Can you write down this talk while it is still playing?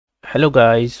Hello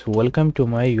guys, welcome to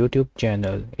my YouTube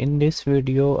channel. In this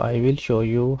video I will show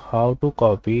you how to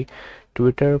copy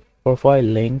Twitter profile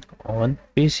link on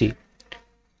PC.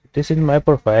 This is my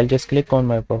profile. Just click on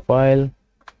my profile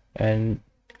and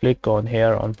click on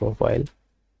here on profile.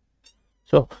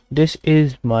 So this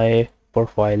is my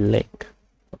profile link.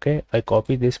 Okay, I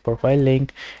copy this profile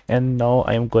link and now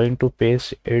I'm going to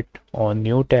paste it on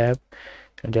new tab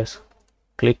and just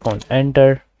click on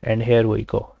enter, and here we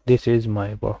go. This is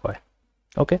my profile.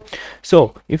 Okay,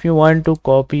 so if you want to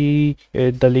copy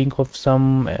the link of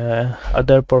some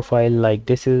other profile, like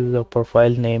this is a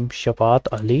profile name Shafat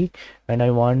Ali, and I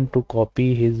want to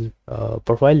copy his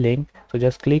profile link, so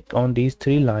just click on these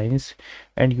three lines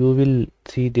and you will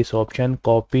see this option,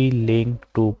 copy link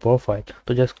to profile.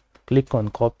 So just click on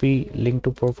copy link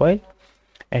to profile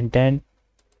and then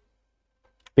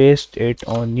paste it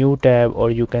on new tab, or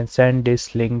you can send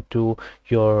this link to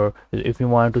your, if you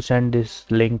want to send this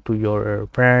link to your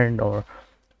friend or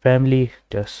family,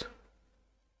 just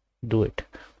do it.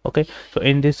 Okay, so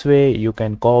in this way you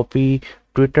can copy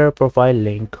Twitter profile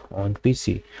link on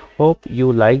PC. Hope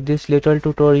you like this little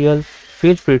tutorial.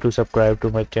 Feel free to subscribe to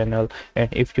my channel, and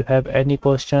if you have any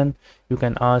question you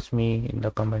can ask me in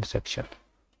the comment section.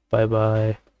 Bye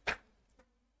bye.